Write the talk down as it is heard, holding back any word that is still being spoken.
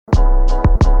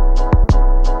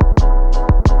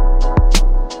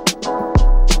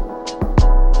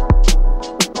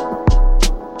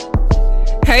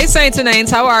Saints and Names,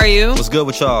 how are you? What's good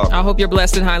with y'all? I hope you're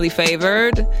blessed and highly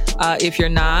favored. If you're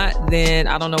not, then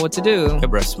I don't know what to do. Your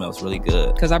breath smells really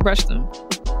good. Because I brushed them.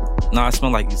 No, it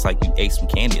smells like it's like you ate some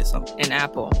candy or something. An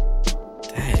apple.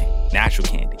 Dang, natural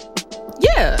candy.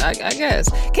 Yeah, I guess.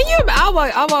 Can you?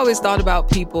 I've always thought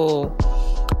about people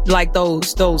like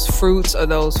those fruits or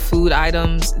those food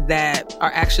items that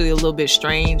are actually a little bit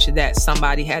strange that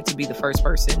somebody had to be the first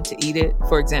person to eat it.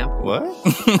 For example,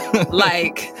 What?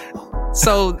 like,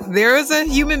 so there is a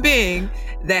human being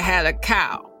that had a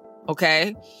cow,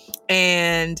 okay,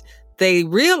 and they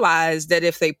realized that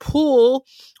if they pull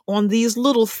on these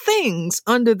little things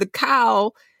under the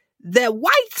cow, that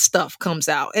white stuff comes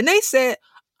out, and they said,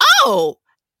 "Oh,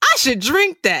 I should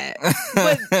drink that."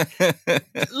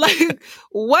 But like,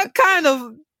 what kind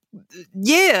of,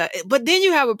 yeah. But then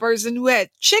you have a person who had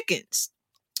chickens.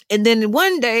 And then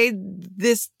one day,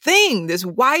 this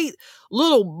white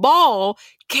little ball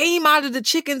came out of the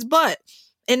chicken's butt.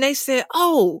 And they said,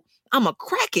 "Oh, I'm going to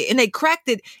crack it." And they cracked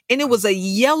it. And it was a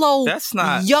yellow,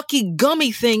 yucky,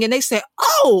 gummy thing. And they said,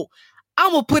 "Oh,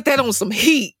 I'm going to put that on some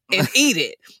heat and eat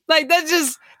it." Like, that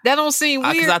don't seem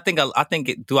weird. Because I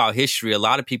think throughout history, a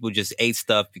lot of people just ate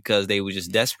stuff because they were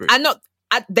just desperate. I know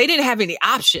they didn't have any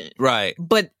option, right?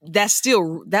 But that's a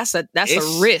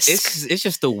risk. It's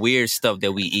just the weird stuff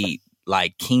that we eat,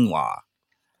 like quinoa.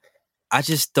 I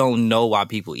just don't know why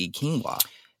people eat quinoa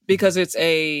because it's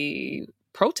a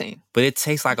protein, but it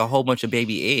tastes like a whole bunch of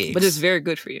baby eggs. But it's very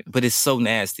good for you. But it's so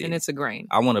nasty, and it's a grain.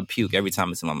 I want to puke every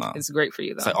time it's in my mouth. It's great for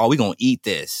you though. It's like, oh, we gonna eat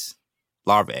this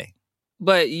larvae.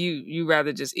 But you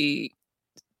rather just eat,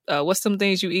 what's some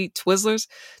things you eat? Twizzlers?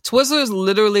 Twizzlers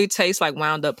literally taste like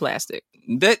wound up plastic.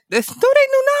 They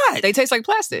do not. They taste like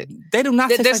plastic. They do not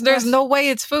taste like There's plastic. no way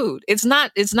it's food. It's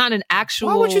not an actual...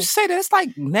 Why would you say that? It's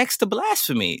like next to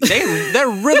blasphemy. They're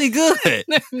really good.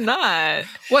 They're not.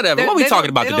 Whatever. What are we talking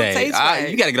about today? Right.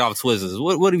 You got to get off Twizzlers.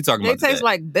 What are we talking about today? They taste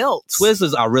like belts.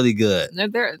 Twizzlers are really good.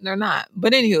 They're not.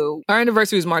 But anywho, our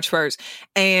anniversary was March 1st.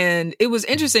 And it was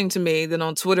interesting to me that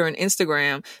on Twitter and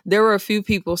Instagram, there were a few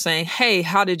people saying, "Hey,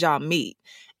 how did y'all meet?"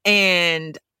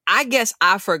 And I guess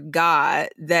I forgot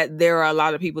that there are a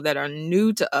lot of people that are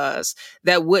new to us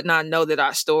that would not know that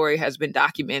our story has been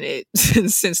documented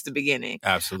since the beginning.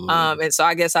 Absolutely. And so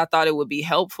I guess I thought it would be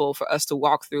helpful for us to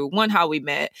walk through, one, how we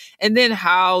met, and then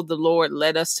how the Lord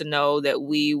led us to know that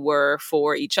we were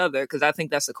for each other. Because I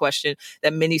think that's a question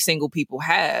that many single people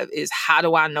have is, how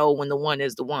do I know when the one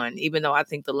is the one? Even though I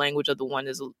think the language of the one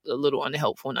is a little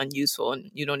unhelpful and unuseful,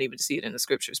 and you don't even see it in the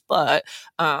scriptures. But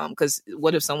because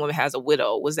what if someone has a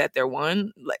widow? Was that their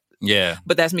one? Like, yeah.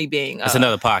 But that's me being... It's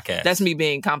another podcast. That's me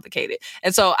being complicated.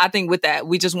 And so I think with that,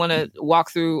 we just want to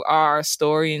walk through our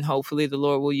story, and hopefully the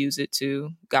Lord will use it to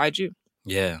guide you.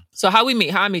 Yeah. So how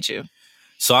I meet you?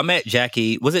 So I met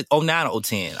Jackie, was it 09 or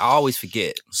 010? I always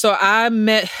forget. So I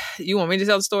met... You want me to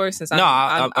tell the story? Since I'm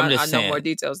just saying. I know more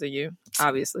details than you,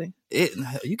 obviously.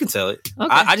 You can tell it.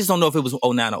 Okay. I just don't know if it was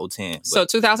 09 or 010. But... So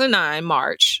 2009,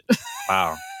 March.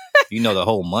 Wow. You know the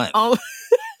whole month.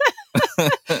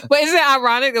 But isn't it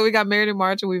ironic that we got married in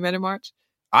March and we met in March?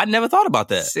 I never thought about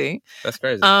that. See? That's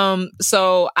crazy.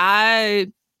 So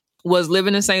I was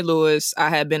living in St. Louis. I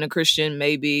had been a Christian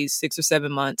maybe 6 or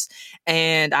 7 months,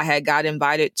 and I had got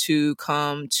invited to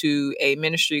come to a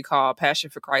ministry called Passion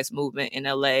for Christ Movement in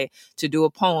LA to do a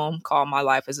poem called My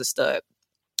Life as a Stud.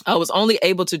 I was only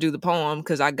able to do the poem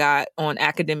because I got on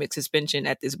academic suspension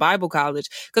at this Bible college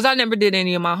because I never did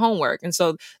any of my homework. And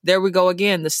so there we go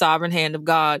again, the sovereign hand of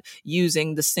God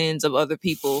using the sins of other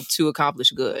people to accomplish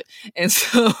good. And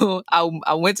so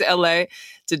I went to LA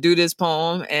to do this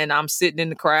poem, and I'm sitting in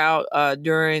the crowd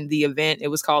during the event. It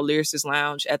was called Lyricist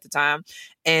Lounge at the time.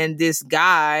 And this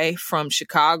guy from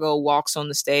Chicago walks on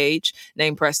the stage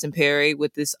named Preston Perry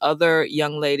with this other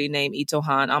young lady named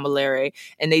Itohan Amalere.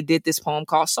 And they did this poem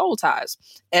called Soul Ties.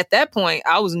 At that point,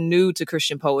 I was new to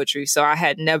Christian poetry, so I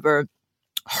had never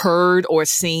heard or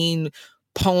seen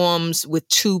poems with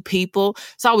two people.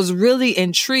 So I was really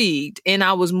intrigued, and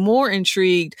I was more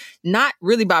intrigued, not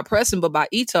really by Preston, but by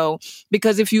Ito,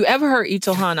 because if you ever heard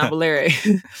Itohan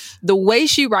Abalere, the way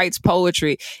she writes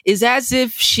poetry is as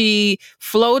if she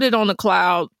floated on a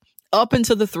cloud up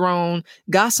into the throne,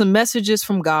 got some messages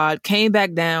from God, came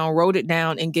back down, wrote it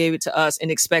down, and gave it to us, and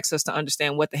expects us to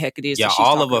understand what the heck it is. Yeah, that she's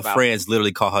all of her about. friends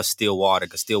literally call her still water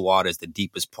because still water is the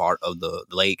deepest part of the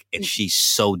lake, and she's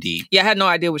so deep. Yeah, I had no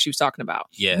idea what she was talking about.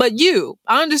 Yeah. But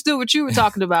I understood what you were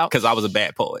talking about. Because I was a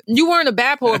bad poet. You weren't a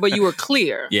bad poet, but you were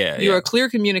clear. You were a clear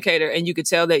communicator, and you could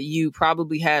tell that you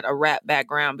probably had a rap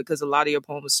background because a lot of your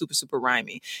poem was super, super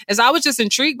rhymey. And so I was just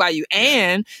intrigued by you.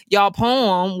 And y'all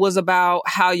poem was about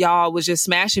how y'all saw was just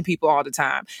smashing people all the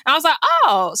time. And I was like,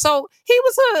 oh, so he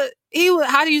was,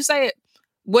 how do you say it?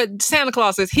 What Santa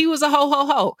Claus says, he was a ho ho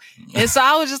ho. And so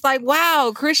I was just like,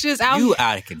 wow, Christians out You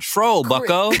out of control,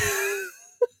 bucko.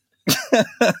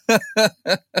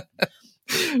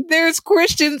 There's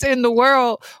Christians in the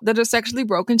world that are sexually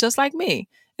broken just like me.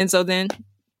 And so then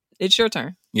it's your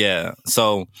turn. Yeah.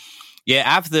 So, yeah,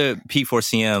 after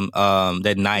P4CM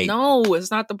that night. No,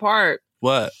 it's not the part.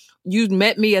 What? You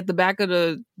met me at the back of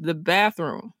the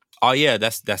bathroom. Oh, yeah,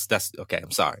 that's okay.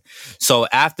 I'm sorry. So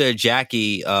after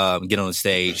Jackie get on the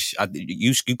stage,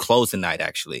 you closed the night,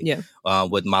 actually. Yeah.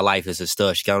 With My Life as a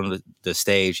Stud. She got on the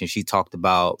stage and she talked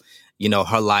about, you know,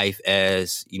 her life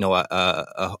as, you know,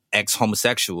 a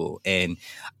ex-homosexual. And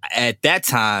at that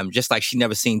time, just like she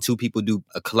never seen two people do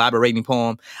a collaborating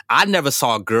poem, I never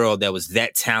saw a girl that was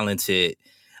that talented,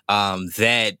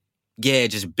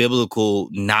 just biblical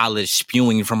knowledge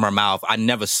spewing from her mouth. I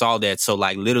never saw that. So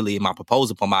like literally in my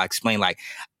proposal poem, I explained like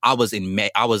I was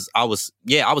amazed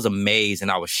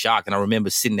and I was shocked. And I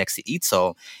remember sitting next to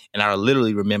Ito and I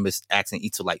literally remember asking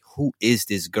Ito like, who is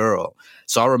this girl?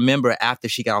 So I remember after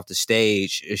she got off the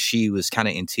stage, she was kind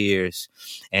of in tears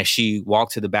and she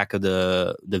walked to the back of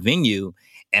the venue.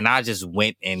 And I just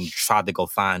went and tried to go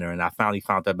find her. And I finally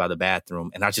found her by the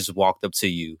bathroom and I just walked up to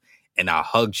you. And I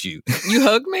hugged you. You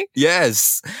hugged me?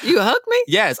 Yes. You hugged me?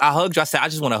 Yes, I hugged you. I said, I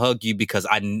just want to hug you because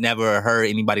I never heard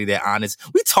anybody that honest.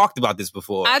 We talked about this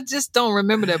before. I just don't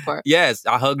remember that part. Yes,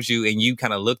 I hugged you and you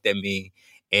kind of looked at me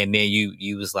and then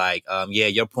you was like, yeah,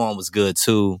 your poem was good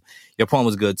too. Your poem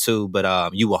was good too,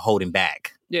 but you were holding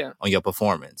back on your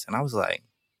performance. And I was like,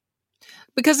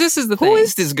 because this is the thing. Who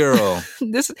is this girl?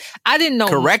 I didn't know.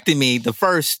 Correcting me the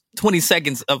first 20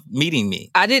 seconds of meeting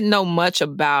me. I didn't know much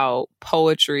about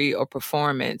poetry or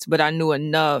performance, but I knew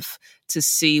enough to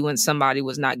see when somebody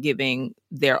was not giving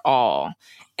their all.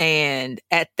 And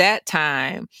at that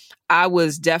time, I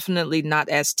was definitely not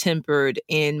as tempered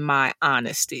in my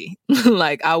honesty.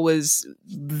 Like I was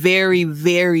very,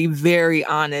 very, very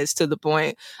honest to the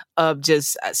point of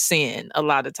just sin a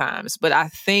lot of times. But I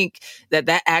think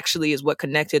that actually is what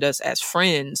connected us as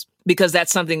friends, because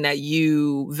that's something that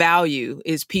you value,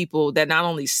 is people that not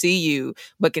only see you,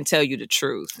 but can tell you the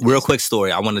truth. Real quick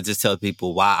story. I want to just tell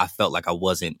people why I felt like I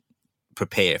wasn't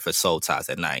prepared for Soul Ties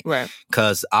that night. Right.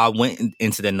 Because I went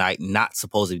into the night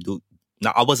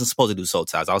I wasn't supposed to do Soul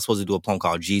Ties. I was supposed to do a poem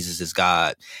called Jesus is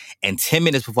God. And 10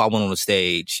 minutes before I went on the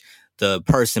stage, the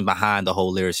person behind the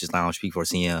whole Lyricist Lounge,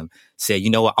 P4CM, said, you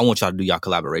know what? I want y'all to do y'all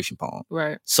collaboration poem.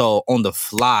 Right. So on the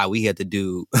fly, we had to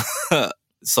do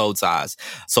Soul Ties.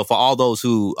 So for all those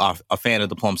who are a fan of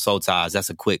the poem Soul Ties, that's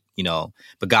a quick, you know,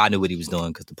 but God knew what he was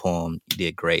doing because the poem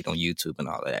did great on YouTube and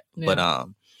all that. Yeah. But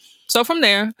So from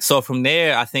there,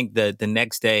 I think the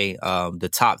next day, the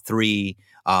top three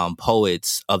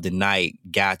poets of the night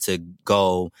got to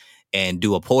go and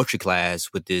do a poetry class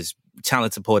with this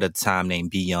talented poet at the time named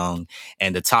B. Young.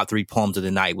 And the top three poems of the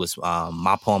night was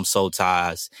my poem Soul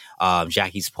Ties,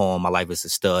 Jackie's poem My Life as a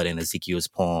Stud, and Ezekiel's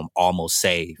poem Almost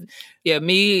Saved. Yeah,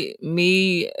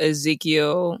 me,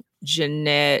 Ezekiel,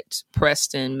 Jeanette,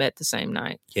 Preston met the same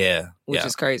night. Yeah. Which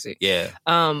is crazy. Yeah.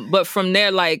 But from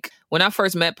there, like when I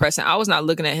first met Preston, I was not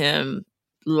looking at him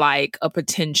like a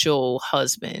potential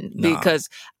husband because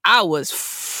I was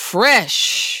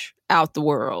fresh out the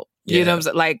world. You know what I'm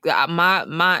saying? Like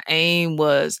my aim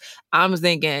was, I was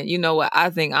thinking, you know what? I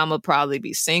think I'm gonna probably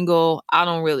be single. I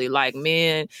don't really like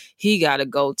men. He got a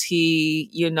goatee,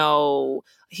 you know.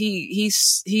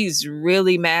 He's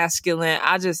really masculine.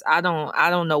 I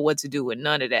don't know what to do with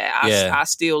none of that. I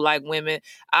still like women.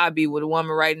 I'd be with a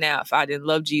woman right now if I didn't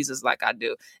love Jesus like I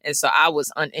do. And so I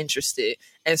was uninterested.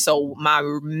 And so my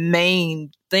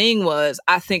main thing was,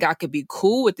 I think I could be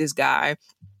cool with this guy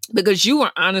because you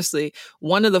were honestly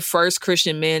one of the first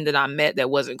Christian men that I met that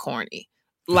wasn't corny.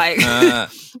 Like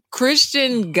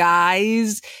Christian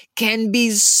guys can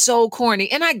be so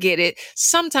corny. And I get it.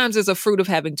 Sometimes it's a fruit of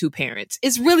having two parents.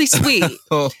 It's really sweet.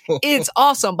 It's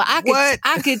awesome. But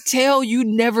I could tell you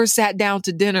never sat down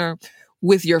to dinner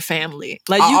with your family.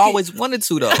 Like I always wanted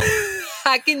to though.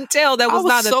 I can tell that was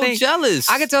not a thing. I was so jealous.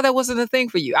 I could tell that wasn't a thing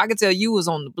for you. I could tell you was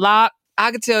on the block.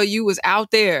 I could tell you was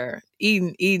out there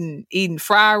eating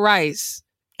fried rice.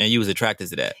 And you was attracted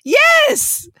to that?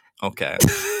 Yes. Okay.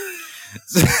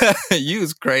 You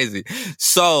was crazy.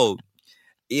 So,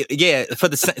 yeah, for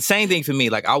the same thing for me.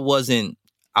 Like, I wasn't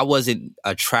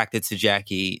attracted to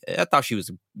Jackie. I thought she was,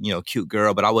 a cute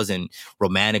girl, but I wasn't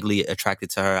romantically attracted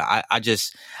to her.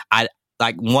 I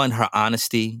like, one, her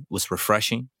honesty was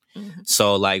refreshing. Mhm.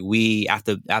 So like we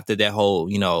after that whole,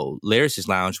 Lyricist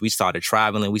Lounge, we started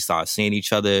traveling, we started seeing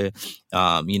each other,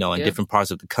 in different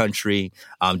parts of the country,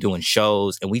 doing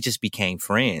shows, and we just became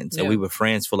friends. And we were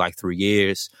friends for like 3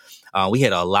 years. We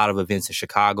had a lot of events in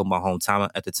Chicago, my hometown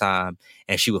at the time,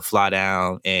 and she would fly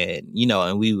down and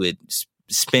we would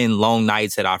spend long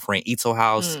nights at our friend Ito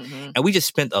house. Mhm. And we just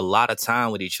spent a lot of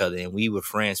time with each other, and we were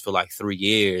friends for like 3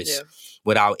 years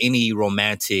without any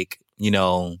romantic,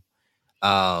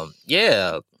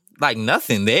 like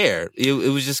nothing there.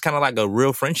 It was just kind of like a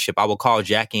real friendship. I would call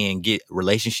Jackie and get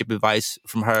relationship advice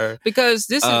from her. Because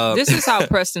this is how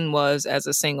Preston was as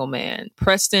a single man.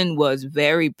 Preston was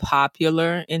very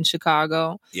popular in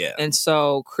Chicago. Yeah. And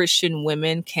so Christian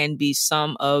women can be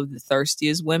some of the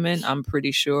thirstiest women. I'm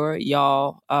pretty sure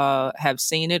y'all have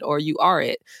seen it or you are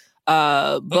it.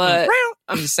 But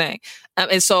I'm just saying.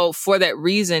 And so for that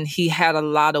reason, he had a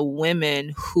lot of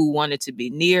women who wanted to be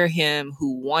near him,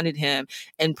 who wanted him.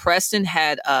 And Preston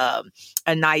had a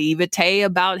naivete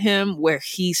about him where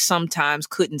he sometimes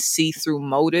couldn't see through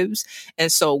motives.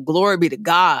 And so glory be to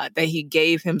God that he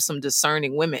gave him some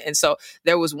discerning women. And so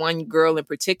there was one girl in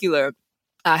particular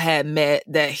I had met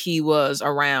that he was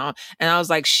around, and I was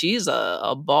like, she's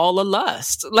a ball of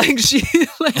lust.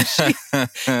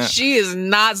 She is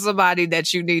not somebody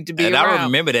that you need to be and around. I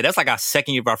remember that. That's like our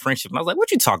second year of our friendship. And I was like,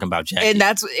 what you talking about, Jackie?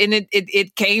 And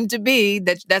it came to be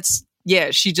that's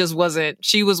she just wasn't.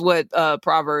 She was what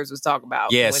Proverbs was talking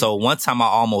about. Yeah. So one time I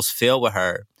almost fell with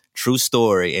her. True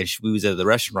story. And we was at the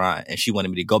restaurant, and she wanted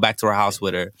me to go back to her house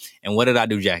with her. And what did I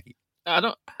do, Jackie? I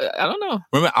don't know.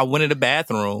 Remember, I went in the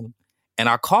bathroom. And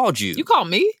I called you. You called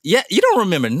me? Yeah, you don't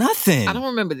remember nothing. I don't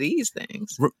remember these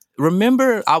things.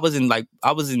 Remember, I was in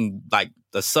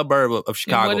the suburb of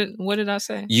Chicago. What did I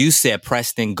say? You said,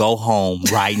 Preston, go home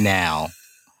right now.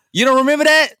 You don't remember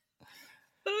that?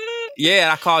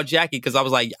 Yeah, I called Jackie because I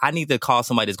was like, I need to call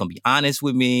somebody that's going to be honest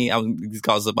with me. I was to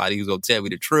call somebody who's going to tell me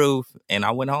the truth. And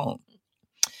I went home.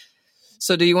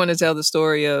 So do you want to tell the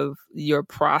story of your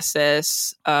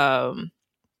process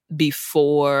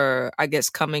before, I guess,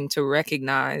 coming to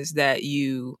recognize that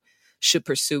you should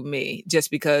pursue me?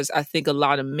 Just because I think a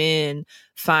lot of men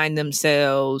find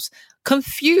themselves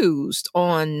confused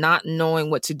on not knowing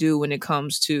what to do when it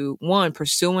comes to, one,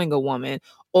 pursuing a woman,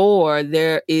 or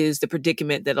there is the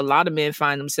predicament that a lot of men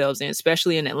find themselves in,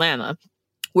 especially in Atlanta,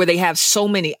 where they have so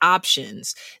many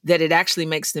options that it actually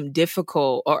makes them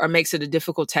difficult or makes it a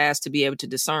difficult task to be able to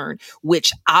discern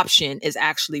which option is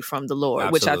actually from the Lord.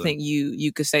 Absolutely. Which I think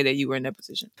you could say that you were in that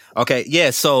position. Okay.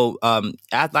 Yeah. So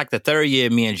at like the third year,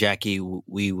 me and Jackie,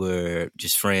 we were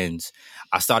just friends.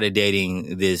 I started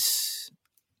dating this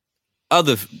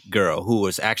other girl who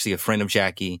was actually a friend of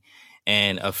Jackie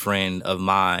and a friend of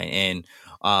mine. And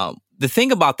the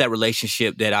thing about that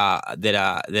relationship that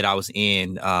I was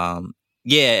in,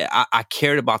 I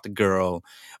cared about the girl,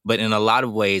 but in a lot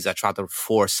of ways, I tried to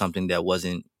force something that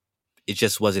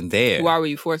just wasn't there. Why were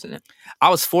you forcing it? I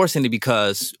was forcing it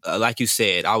because, like you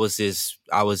said, I was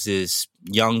this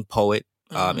young poet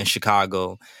in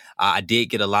Chicago. I did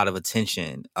get a lot of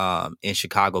attention in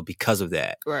Chicago because of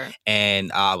that. Right.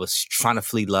 And I was trying to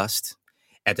flee lust.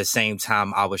 At the same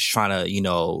time, I was trying to,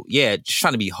 just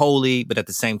trying to be holy, but at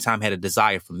the same time had a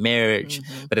desire for marriage,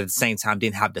 but at the same time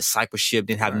didn't have discipleship,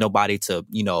 didn't have nobody to,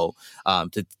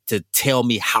 to tell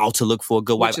me how to look for a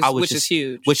good wife. Which is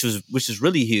huge. Which is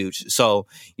really huge. So,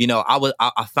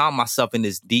 I found myself in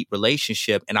this deep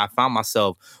relationship, and I found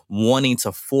myself wanting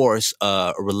to force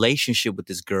a relationship with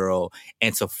this girl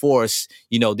and to force,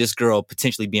 this girl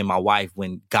potentially being my wife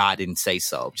when God didn't say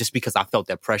so, just because I felt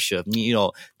that pressure of me,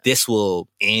 this will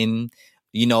end,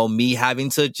 me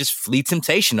having to just flee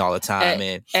temptation all the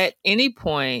time. At any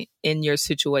point in your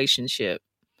situationship,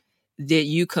 did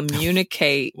you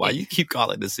communicate? Why you keep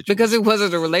calling this situation? Because it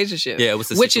wasn't a relationship. Yeah, it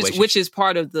was a situation. Which is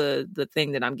part of the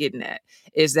thing that I'm getting at,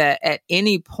 is that at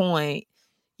any point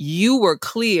you were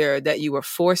clear that you were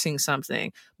forcing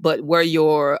something, but were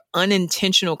your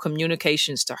unintentional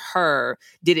communications to her,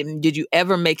 did you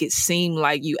ever make it seem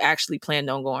like you actually planned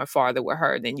on going farther with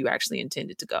her than you actually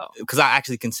intended to go? Because I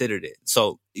actually considered it.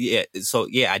 So I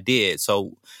did.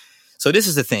 So this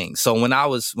is the thing. So when I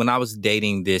was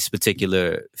dating this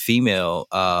particular female,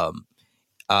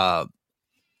 at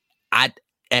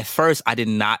first I did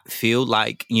not feel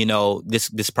like,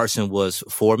 this person was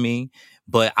for me.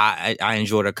 but I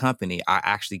enjoyed her company. I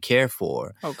actually care for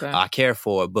her. Okay. I care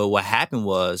for her. But what happened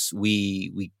was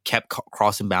we kept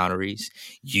crossing boundaries.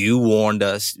 You warned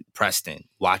us, Preston,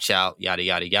 watch out, yada,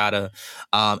 yada, yada.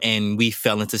 And we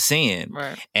fell into sin.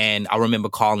 Right. And I remember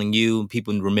calling you.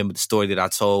 People remember the story that I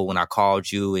told when I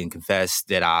called you and confessed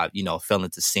that I, fell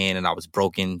into sin and I was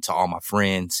broken to all my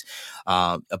friends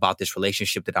about this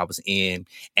relationship that I was in.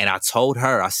 And I told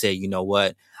her, I said, you know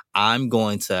what? I'm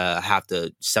going to have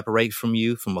to separate from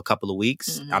you from a couple of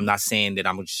weeks. Mm-hmm. I'm not saying that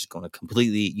I'm just going to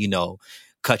completely,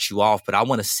 cut you off, but I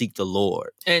want to seek the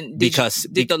Lord. And did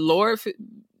the Lord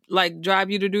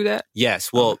drive you to do that?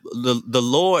 Yes. Well, the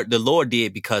Lord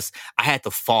did, because I had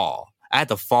to fall. I had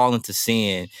to fall into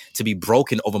sin, to be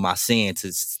broken over my sin,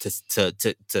 to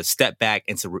step back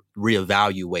and to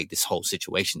reevaluate this whole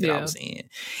situation that I was in.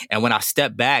 And when I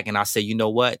stepped back and I said, you know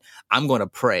what, I'm going to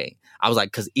pray. I was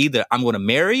like, because either I'm going to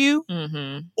marry you,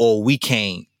 or we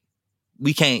can't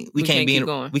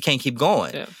keep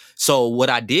going. Yeah. So what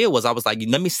I did was I was like,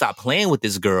 let me stop playing with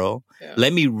this girl. Yeah.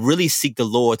 Let me really seek the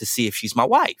Lord to see if she's my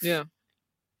wife. Yeah.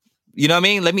 You know what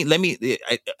I mean?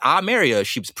 I'll marry her.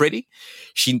 She was pretty.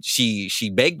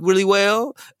 She baked really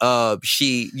well. So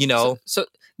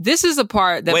this is a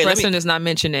part that Preston is not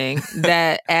mentioning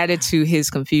that added to his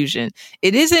confusion.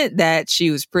 It isn't that she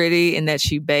was pretty and that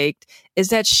she baked. It's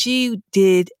that she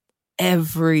did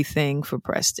everything for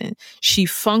Preston. She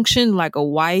functioned like a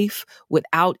wife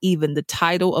without even the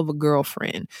title of a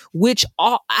girlfriend, which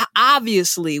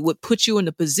obviously would put you in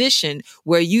a position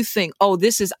where you think, oh,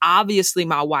 this is obviously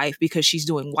my wife because she's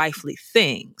doing wifely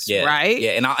things, right?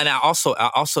 Yeah, and I also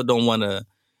don't want to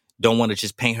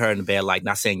just paint her in the bed, like,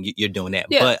 not saying you're doing that,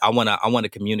 but I want to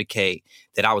communicate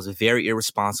that I was very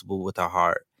irresponsible with her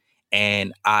heart,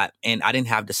 and I didn't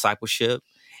have discipleship,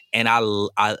 and I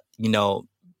led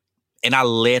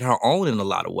her on in a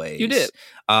lot of ways. You did.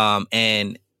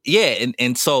 And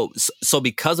so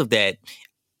because of that,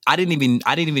 I didn't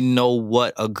even know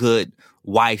what a good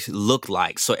wife looked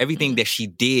like. So everything that she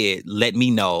did let me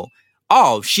know,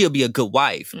 oh, she'll be a good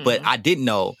wife. But I didn't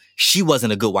know she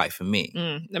wasn't a good wife for me.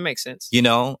 That makes sense.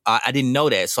 I didn't know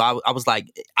that. So I was like,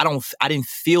 I didn't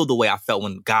feel the way I felt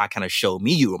when God kind of showed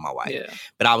me you were my wife. Yeah.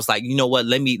 But I was like, you know what?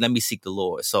 Let me seek the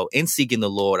Lord. So in seeking the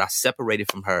Lord, I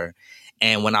separated from her.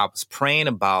 And when I was praying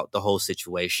about the whole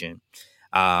situation,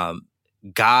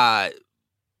 God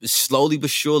slowly but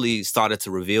surely started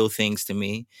to reveal things to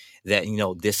me that,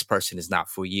 this person is not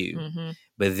for you. Mm-hmm.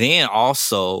 But then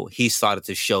also he started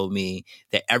to show me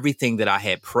that everything that I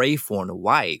had prayed for in a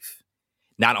wife,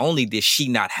 not only did she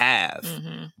not have,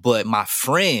 but my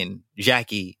friend,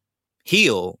 Jackie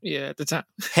Hill, at the time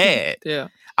had. Yeah.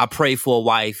 I prayed for a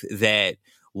wife that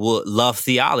would love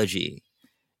theology.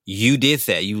 You did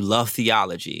that. You love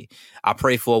theology. I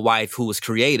prayed for a wife who was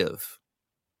creative.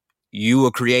 You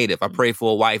were creative. I prayed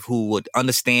for a wife who would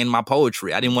understand my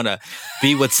poetry. I didn't want to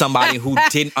be with somebody who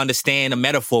didn't understand a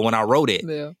metaphor when I wrote it.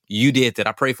 Yeah. You did that.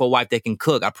 I prayed for a wife that can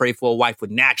cook. I prayed for a wife with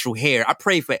natural hair. I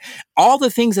prayed for all the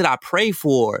things that I prayed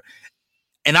for.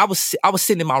 And I was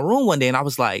sitting in my room one day and I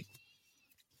was like,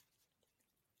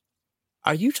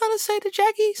 are you trying to say that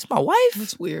Jackie's my wife?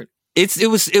 That's weird.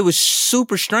 It was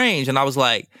super strange. And I was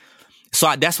like,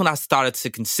 that's when I started to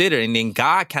consider. And then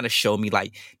God kind of showed me,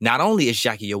 like, not only is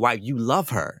Jackie your wife, you love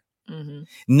her. Mm-hmm.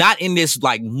 Not in this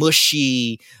like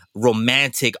mushy,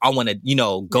 romantic, I want to,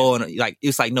 go on. Like,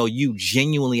 it's like, no, you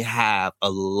genuinely have a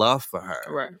love for her.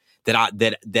 Right.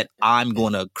 That I'm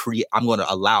going to create, I'm going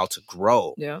to allow to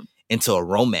grow into a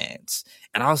romance.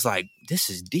 And I was like, this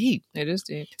is deep. It is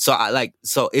deep.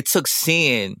 So it took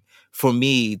sin for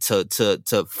me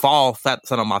to fall flat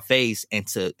on my face and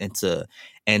to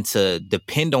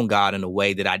depend on God in a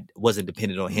way that I wasn't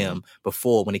dependent on him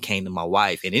before when it came to my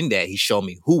wife. And in that, he showed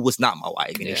me who was not my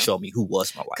wife, and he showed me who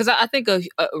was my wife. Because I think a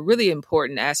really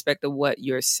important aspect of what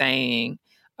you're saying,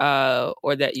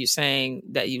 or that you're saying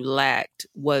that you lacked,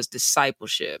 was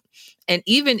discipleship. And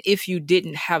even if you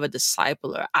didn't have a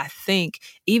discipler, I think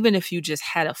even if you just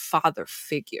had a father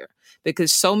figure,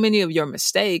 because so many of your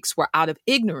mistakes were out of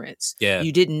ignorance. Yeah.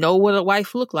 You didn't know what a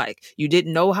wife looked like. You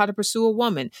didn't know how to pursue a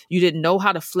woman. You didn't know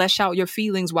how to flesh out your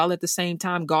feelings while at the same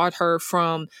time guard her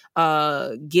from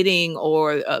getting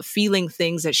or feeling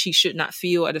things that she should not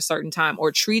feel at a certain time,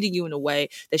 or treating you in a way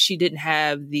that she didn't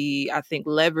have the, I think,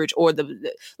 leverage or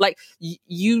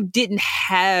you didn't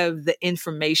have the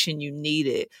information you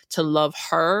needed to love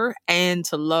her and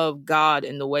to love God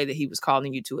in the way that he was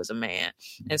calling you to as a man.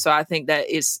 And so I think that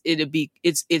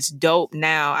it's dope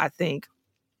now, I think,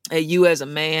 you as a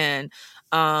man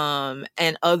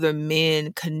and other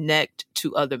men connect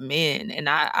to other men. And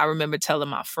I remember telling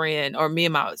my friend, or me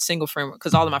and my single friend,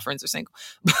 because all of my friends are single,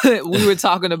 but we were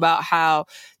talking about how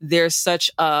there's such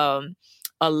a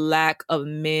lack of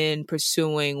men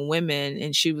pursuing women.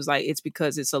 And she was like, it's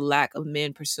because it's a lack of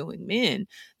men pursuing men.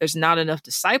 There's not enough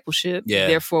discipleship. Yeah.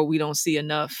 Therefore, we don't see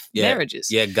enough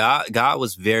marriages. Yeah, God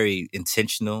was very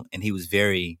intentional, and he was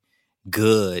very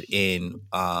good in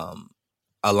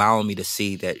allowing me to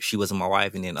see that she wasn't my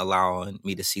wife, and then allowing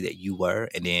me to see that you were,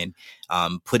 and then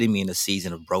putting me in a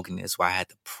season of brokenness where I had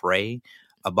to pray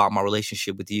about my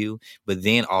relationship with you, but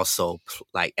then also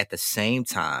like at the same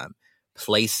time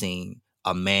placing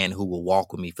a man who will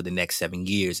walk with me for the next 7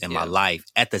 years in my life.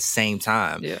 At the same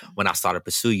time, when I started to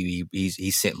pursue you, he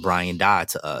sent Brian Dye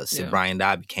to us. And Brian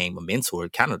Dye became a mentor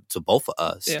kind of to both of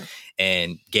us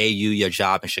and gave you your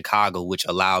job in Chicago, which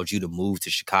allowed you to move to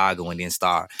Chicago and then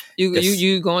start.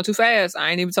 You going too fast.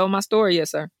 I ain't even told my story yet,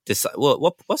 sir.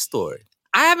 What story?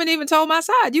 I haven't even told my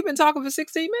side. You've been talking for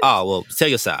 16 minutes. Oh, well, tell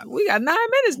your side. We got 9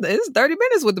 minutes. It's 30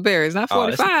 minutes with the Perrys, not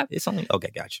 45. It's only,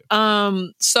 okay, gotcha.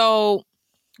 So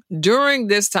during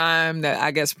this time that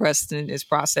I guess Preston is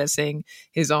processing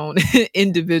his own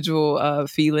individual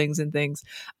feelings and things,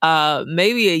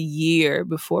 maybe a year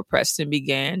before Preston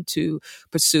began to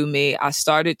pursue me, I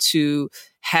started to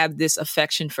have this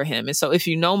affection for him. And so if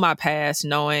you know my past,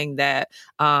 knowing that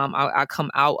I come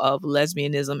out of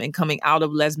lesbianism, and coming out of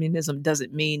lesbianism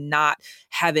doesn't mean not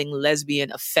having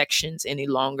lesbian affections any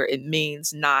longer. It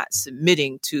means not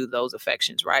submitting to those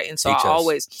affections, right? And so I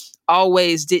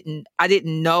always didn't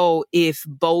know if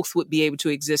both would be able to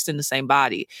exist in the same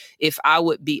body, if I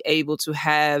would be able to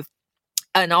have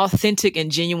an authentic and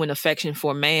genuine affection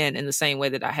for a man in the same way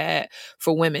that I had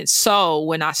for women. So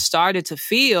when I started to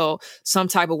feel some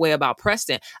type of way about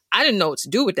Preston, I didn't know what to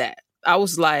do with that. I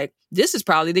was like, this is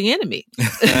probably the enemy.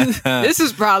 This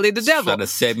is probably the devil. Trying to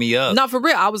set me up. Not for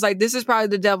real. I was like, this is probably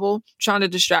the devil trying to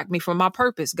distract me from my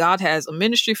purpose. God has a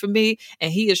ministry for me,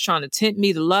 and he is trying to tempt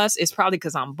me to lust. It's probably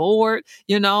because I'm bored.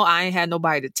 You know, I ain't had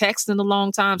nobody to text in a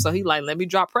long time. So he like, let me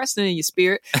drop Preston in your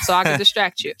spirit so I can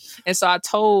distract you. And so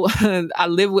I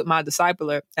lived with my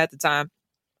discipler at the time.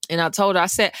 And I told her, I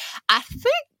said, I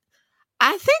think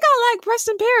I like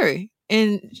Preston Perry.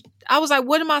 And I was like,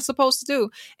 what am I supposed to do?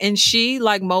 And she,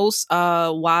 like most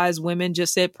wise women,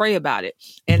 just said, pray about it.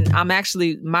 And I'm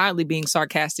actually mildly being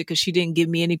sarcastic because she didn't give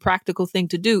me any practical thing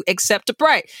to do except to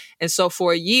pray. And so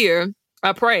for a year,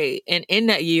 I prayed. And in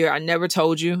that year, I never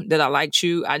told you that I liked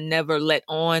you. I never let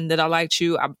on that I liked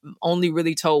you. I only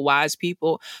really told wise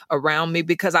people around me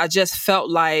because I just felt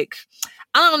like,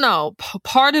 I don't know,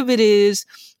 part of it is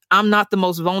I'm not the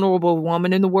most vulnerable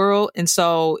woman in the world. And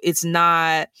so it's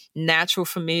not natural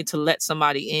for me to let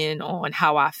somebody in on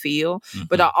how I feel. Mm-hmm.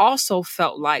 But I also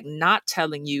felt like not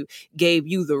telling you gave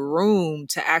you the room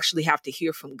to actually have to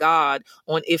hear from God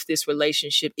on if this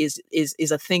relationship is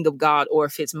a thing of God or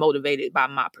if it's motivated by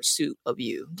my pursuit of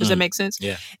you. Does that make sense?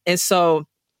 Yeah. And so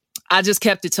I just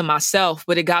kept it to myself,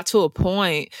 but it got to a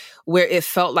point where it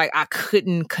felt like I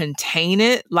couldn't contain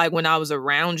it. Like when I was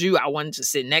around you, I wanted to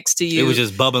sit next to you. It was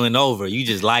just bubbling over. You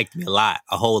just liked me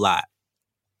a whole lot.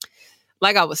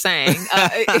 Like I was saying,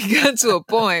 it got to a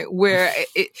point where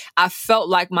I felt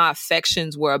like my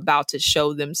affections were about to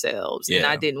show themselves, and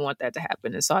I didn't want that to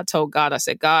happen. And so I told God, I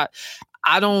said, God,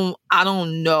 I don't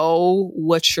know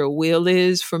what your will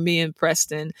is for me and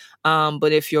Preston.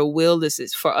 But if your will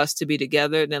is for us to be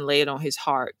together, then lay it on his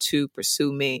heart to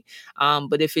pursue me.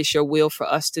 But if it's your will for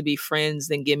us to be friends,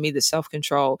 then give me the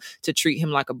self-control to treat him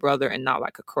like a brother and not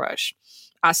like a crush.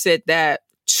 I said that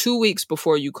 2 weeks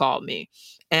before you called me.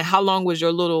 And how long was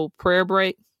your little prayer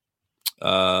break?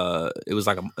 It was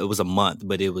a month,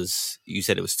 but you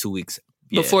said it was 2 weeks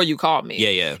before you called me.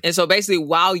 Yeah. And so basically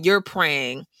while you're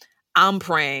praying, I'm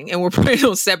praying, and we're praying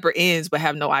on separate ends, but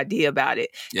have no idea about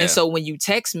it. Yeah. And so when you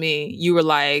text me, you were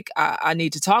like, I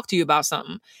need to talk to you about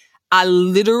something. I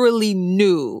literally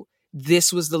knew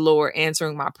this was the Lord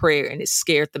answering my prayer, and it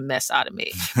scared the mess out of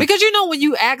me. Because, when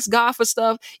you ask God for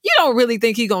stuff, you don't really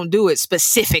think he's going to do it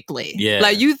specifically. Yeah.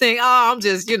 Like you think, I'm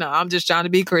just trying to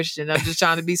be Christian. I'm just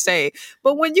trying to be saved.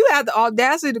 But when you have the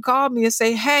audacity to call me and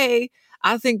say, hey,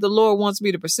 I think the Lord wants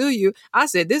me to pursue you, I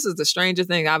said, this is the strangest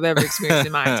thing I've ever experienced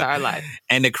in my entire life.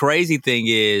 And the crazy thing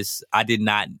is, I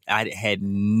had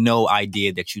no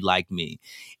idea that you liked me.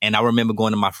 And I remember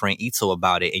going to my friend Ito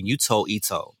about it, and you told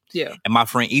Ito. Yeah. And my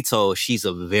friend Ito, she's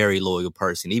a very loyal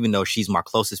person. Even though she's my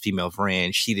closest female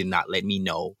friend, she did not let me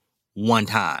know one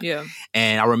time. Yeah.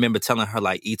 And I remember telling her,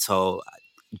 like, Ito,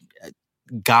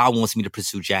 God wants me to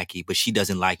pursue Jackie, but she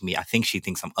doesn't like me. I think she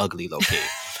thinks I'm ugly, low-key.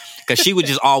 Because she would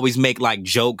just always make like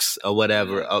jokes or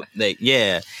whatever.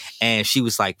 And she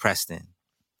was like, Preston,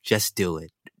 just do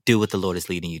it. Do what the Lord is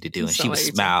leading you to do. And she would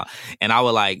smile. And I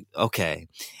would like, okay.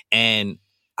 And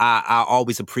I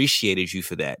always appreciated you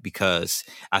for that, because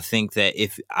I think that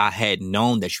if I had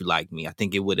known that you liked me, I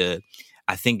think it would have,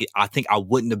 I think I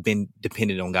wouldn't have been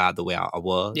dependent on God the way I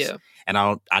was. Yeah. And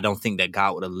I don't think that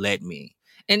God would have led me.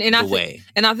 And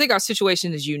I think our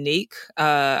situation is unique.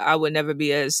 I would never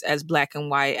be as black and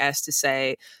white as to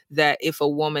say that if a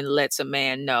woman lets a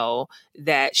man know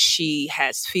that she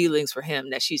has feelings for him,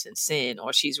 that she's in sin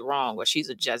or she's wrong or she's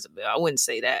a Jezebel. I wouldn't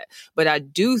say that. But I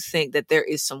do think that there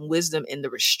is some wisdom in the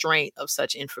restraint of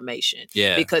such information.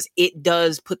 Yeah. Because it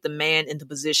does put the man in the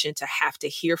position to have to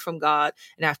hear from God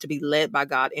and have to be led by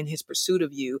God in his pursuit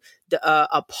of you,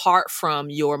 apart from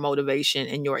your motivation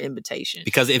and your invitation.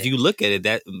 Because if you look at it,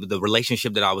 that the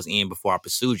relationship that I was in before I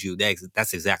pursued you,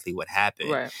 that's exactly what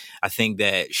happened. Right. I think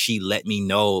that she let me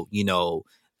know,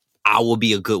 I will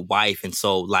be a good wife. And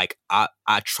so like I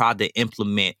tried to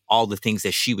implement all the things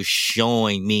that she was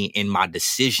showing me in my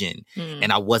decision,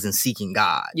 and I wasn't seeking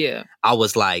God. Yeah. I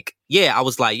was like, yeah,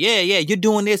 you're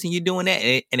doing this and you're doing that.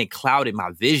 And it clouded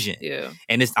my vision. Yeah.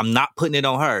 And I'm not putting it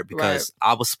on her, because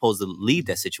I was supposed to lead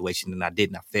that situation and I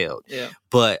didn't. I failed. Yeah.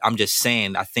 But I'm just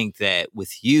saying, I think that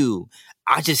with you,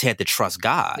 I just had to trust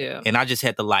God. Yeah. And I just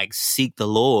had to like seek the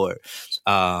Lord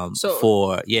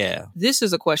This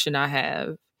is a question I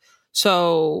have.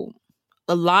 So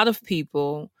a lot of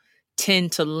people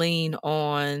tend to lean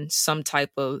on some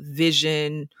type of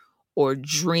vision or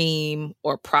dream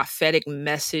or prophetic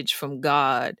message from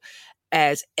God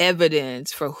as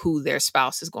evidence for who their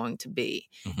spouse is going to be.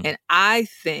 Mm-hmm. And I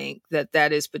think that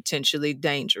that is potentially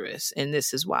dangerous. And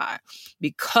this is why.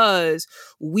 Because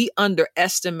we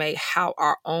underestimate how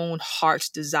our own heart's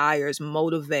desires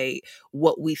motivate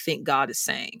what we think God is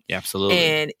saying. Yeah, absolutely.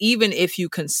 And even if you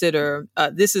consider,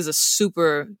 this is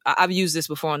I've used this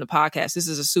before on the podcast, this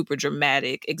is a super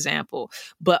dramatic example,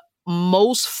 but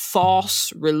most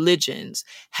false religions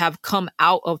have come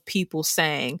out of people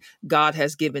saying God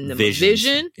has given them a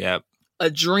vision, a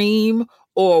dream,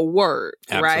 or a word,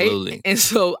 Absolutely. Right? And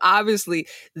so obviously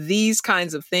these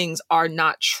kinds of things are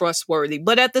not trustworthy.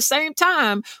 But at the same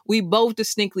time, we both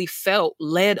distinctly felt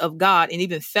led of God, and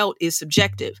even felt is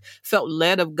subjective, felt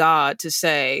led of God to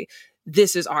say,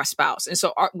 this is our spouse. And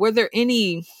so were there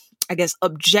any, I guess,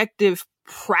 objective,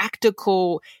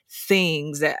 practical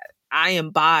things that I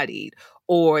embodied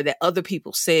or that other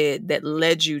people said that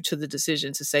led you to the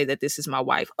decision to say that this is my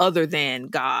wife, other than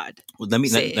God? Well, let me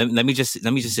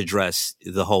just address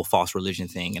the whole false religion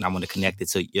thing, and I want to connect it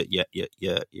to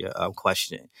your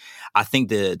question. I think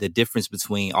the difference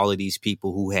between all of these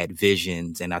people who had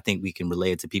visions, and I think we can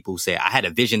relate it to people who say, I had a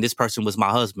vision, this person was my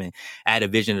husband. I had a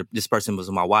vision, this person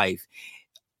was my wife.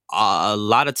 A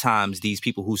lot of times these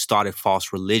people who started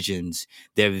false religions,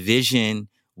 their vision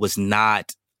was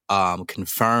not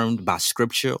confirmed by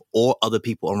scripture or other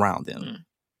people around them.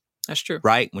 That's true.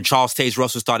 Right? When Charles Taze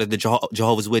Russell started the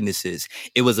Jehovah's Witnesses,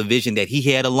 it was a vision that he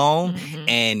had alone,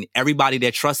 and everybody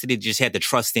that trusted it just had to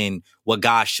trust in what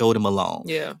God showed him alone.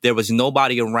 Yeah. There was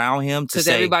nobody around him to say...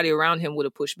 Because everybody around him would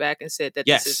have pushed back and said that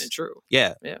this isn't true.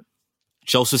 Yeah. Yeah.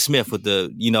 Joseph Smith with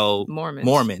the,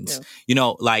 Mormons.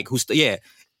 Yeah.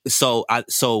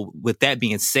 So with that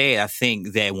being said, I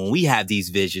think that when we have these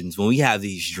visions, when we have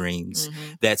these dreams,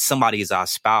 that somebody is our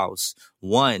spouse,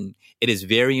 one, it is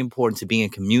very important to be in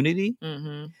community.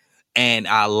 And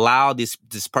I allow this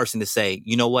person to say,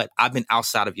 you know what? I've been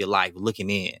outside of your life looking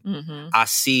in. I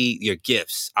see your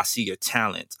gifts. I see your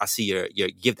talents. I see your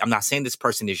gift. I'm not saying this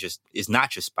person is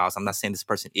not your spouse. I'm not saying this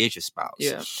person is your spouse.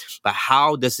 Yeah. But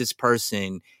how does this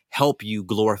person help you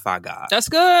glorify God? That's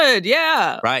good.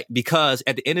 Yeah. Right? Because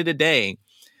at the end of the day,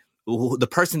 the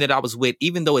person that I was with,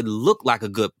 even though it looked like a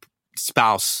good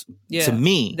spouse to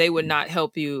me, they would not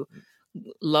help you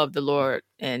love the Lord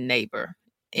and neighbor.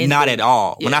 Not at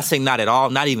all. Yeah. When I say not at all,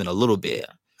 not even a little bit.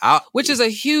 Which is a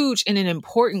huge and an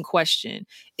important question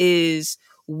is,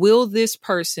 will this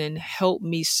person help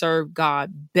me serve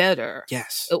God better?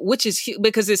 Yes. Which is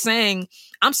because it's saying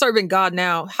I'm serving God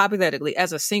now, hypothetically,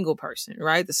 as a single person,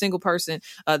 right? The single person,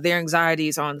 their anxiety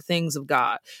is on the things of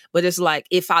God. But it's like,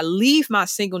 if I leave my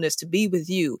singleness to be with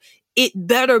you, it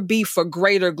better be for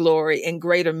greater glory and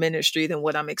greater ministry than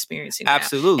what I'm experiencing now.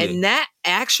 Absolutely. And that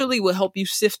actually will help you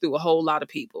sift through a whole lot of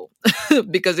people.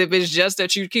 Because if it's just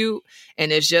that you're cute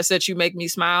and it's just that you make me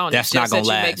smile and that's it's just not gonna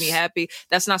that you last. make me happy,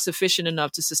 that's not sufficient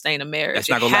enough to sustain a marriage. That's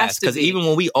not going to last. Because even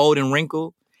when we old and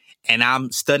wrinkled and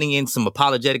I'm studying some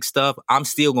apologetic stuff, I'm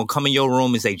still gonna come in your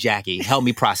room and say, Jackie, help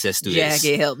me process through this.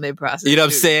 Jackie, help me process. You know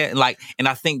what I'm saying? Like, and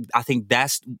I think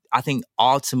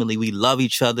ultimately we love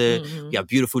each other. Mm-hmm. We have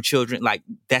beautiful children. Like,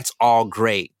 that's all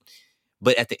great.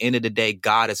 But at the end of the day,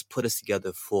 God has put us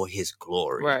together for His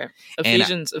glory. Right.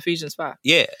 Ephesians 5.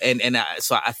 Yeah,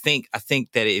 so I think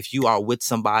that if you are with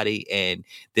somebody and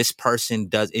this person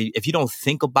if you don't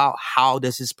think about how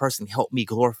does this person help me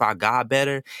glorify God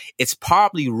better, it's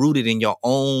probably rooted in your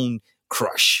own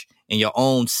crush and your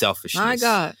own selfishness. My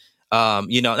God.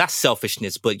 Not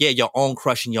selfishness, but your own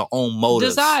crush and your own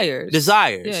motives.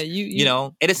 Desires. Yeah, you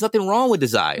know, and it's nothing wrong with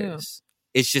desires.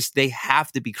 Yeah. It's just they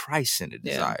have to be Christ-centered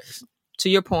desires. To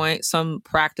your point, some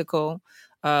practical,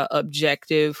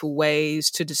 objective ways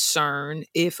to discern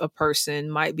if a person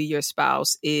might be your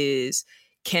spouse is,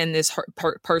 can this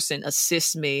person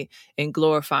assist me in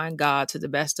glorifying God to the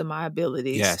best of my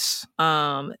abilities? Yes.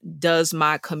 Does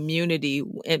my community,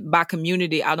 and by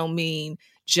community, I don't mean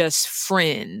just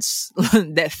friends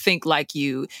that think like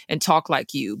you and talk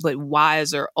like you, but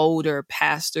wiser, older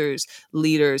pastors,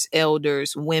 leaders,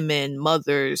 elders, women,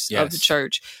 mothers of the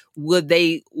church. Would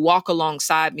they walk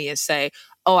alongside me and say,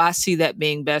 oh, I see that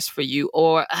being best for you,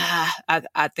 or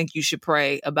I think you should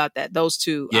pray about that? Those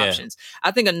two options.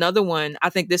 I think another one,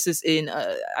 I think this is in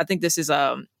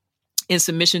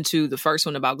submission to the first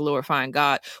one about glorifying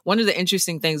God. One of the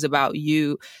interesting things about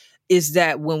you is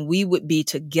that when we would be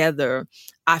together,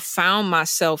 I found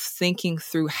myself thinking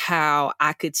through how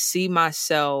I could see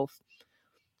myself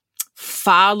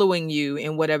following you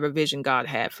in whatever vision God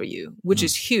had for you, which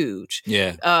is huge.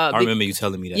 Yeah. I remember you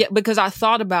telling me that. Yeah, because I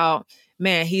thought about,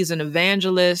 man, he's an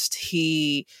evangelist.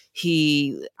 I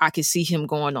could see him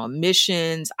going on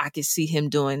missions. I could see him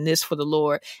doing this for the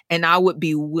Lord. And I would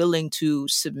be willing to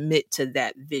submit to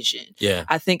that vision. Yeah.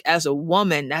 I think as a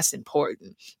woman, that's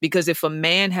important, because if a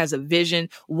man has a vision,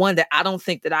 one that I don't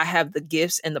think that I have the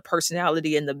gifts and the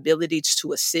personality and the ability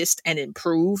to assist and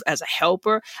improve as a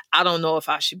helper, I don't know if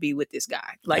I should be with this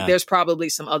guy. Like, there's probably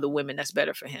some other women that's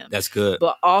better for him. That's good.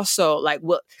 But also,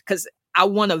 because I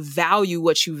want to value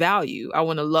what you value. I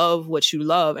want to love what you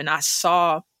love. And I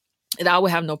saw that I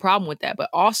would have no problem with that. But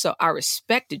also, I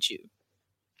respected you.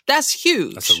 That's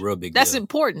huge. That's a real big deal. That's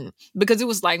important, because it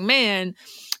was like, man,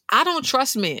 I don't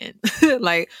trust men.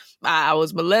 Like, I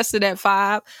was molested at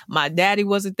 5. My daddy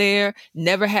wasn't there.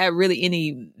 Never had really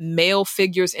any male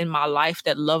figures in my life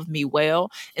that loved me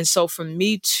well. And so for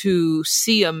me to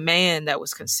see a man that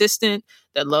was consistent,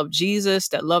 that loved Jesus,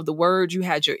 that loved the word, you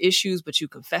had your issues, but you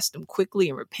confessed them quickly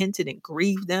and repented and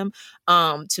grieved them.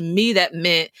 To me, that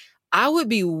meant I would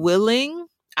be willing.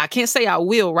 I can't say I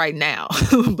will right now,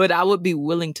 but I would be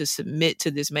willing to submit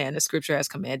to this man that scripture has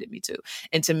commanded me to.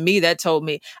 And to me, that told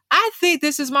me, I think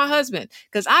this is my husband,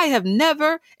 because I have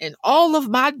never in all of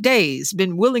my days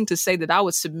been willing to say that I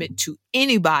would submit to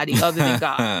anybody other than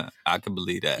God. I can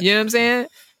believe that. You know what I'm saying?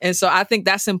 And so I think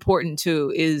that's important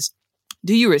too, is,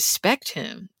 do you respect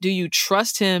him? Do you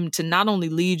trust him to not only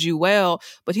lead you well,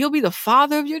 but he'll be the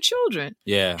father of your children?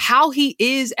 Yeah. How he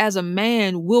is as a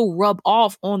man will rub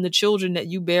off on the children that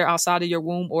you bear outside of your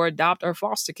womb or adopt or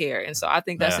foster care. And so I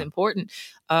think that's important,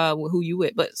 who you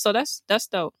with. But so that's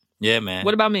dope. Yeah, man.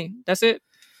 What about me? That's it?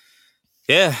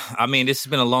 Yeah, I mean, this has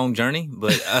been a long journey,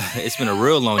 but it's been a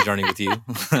real long journey with you.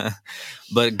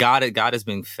 But God has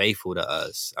been faithful to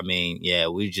us. I mean, yeah,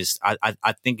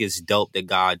 I think it's dope that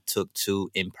God took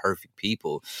two imperfect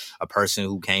people, a person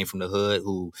who came from the hood,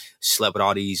 who slept with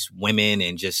all these women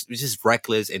and just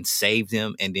reckless, and saved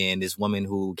them. And then this woman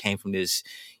who came from this,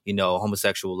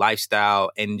 homosexual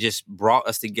lifestyle, and just brought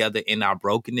us together in our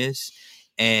brokenness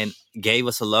and gave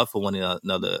us a love for one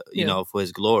another, for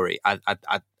his glory.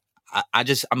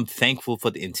 I'm thankful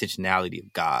for the intentionality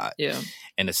of God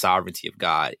and the sovereignty of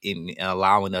God in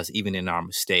allowing us, even in our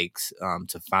mistakes,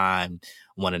 to find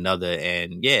one another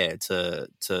and to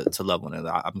love one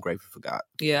another. I'm grateful for God.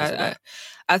 Yeah,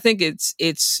 I think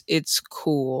it's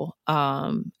cool.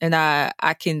 And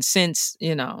I can sense,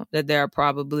 that there are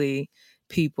probably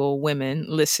women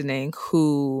listening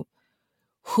who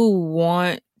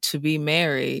want to be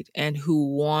married and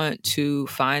who want to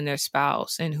find their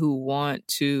spouse and who want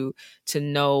to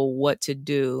know what to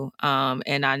do.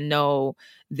 And I know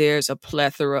there's a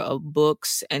plethora of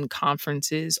books and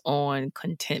conferences on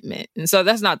contentment. And so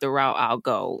that's not the route I'll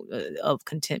go of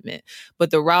contentment.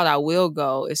 But the route I will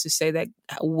go is to say that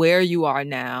where you are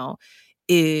now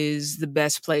is the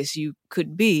best place you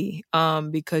could be,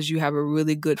 because you have a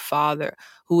really good father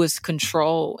who is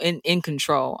in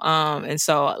control. And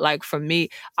so, like, for me,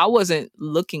 I wasn't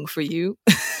looking for you.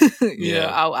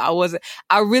 I wasn't.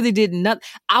 I really did not.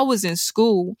 I was in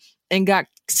school and got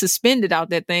suspended out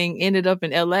that thing, ended up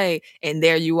in LA, and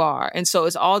there you are. And so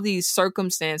it's all these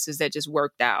circumstances that just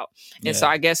worked out. And so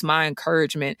I guess my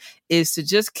encouragement is to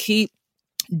just keep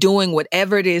doing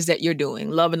whatever it is that you're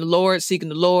doing, loving the Lord, seeking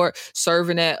the Lord,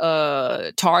 serving at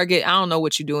Target. I don't know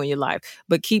what you do in your life,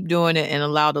 but keep doing it and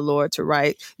allow the Lord to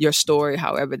write your story,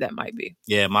 however that might be.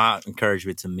 Yeah, my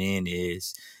encouragement to men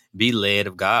is be led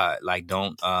of God. Like,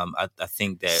 don't, I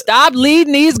think that. Stop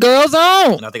leading these girls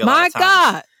on. My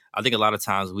God. I think a lot of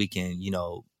times we can,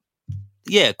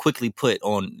 quickly put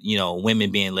on,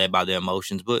 women being led by their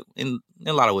emotions, but in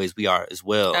a lot of ways we are as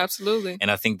well. Absolutely. And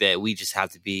I think that we just have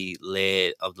to be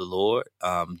led of the Lord.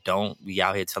 Don't be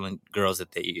out here telling girls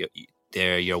that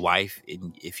they're your wife,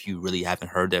 and if you really haven't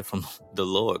heard that from the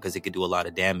Lord, because it could do a lot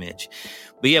of damage.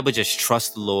 But just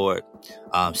trust the Lord,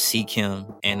 seek him,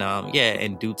 and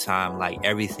in due time, like,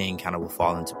 everything kind of will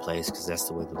fall into place, because that's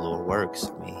the way the Lord works.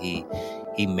 I mean,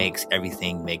 he makes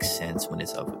everything make sense when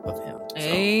it's of him. So,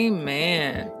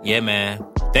 amen. Yeah, man.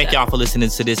 Thank y'all for listening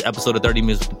to this episode of 30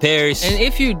 Minutes with the Perrys. And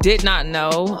if you did not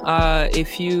know,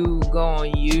 if you go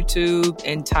on YouTube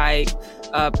and type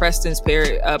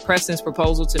Preston's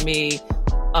Proposal to Me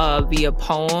via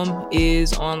poem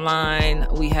is online.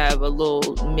 We have a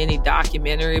little mini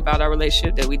documentary about our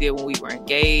relationship that we did when we were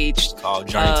engaged, called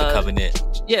Journey to Covenant.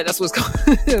 Yeah, that's what's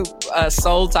called.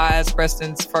 Soul Ties,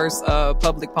 Preston's first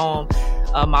public poem.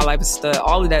 My Life is a Stud.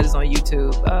 All of that is on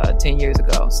YouTube 10 years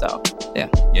ago. So, yeah.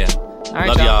 Yeah. All right,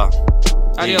 love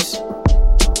y'all. Adios.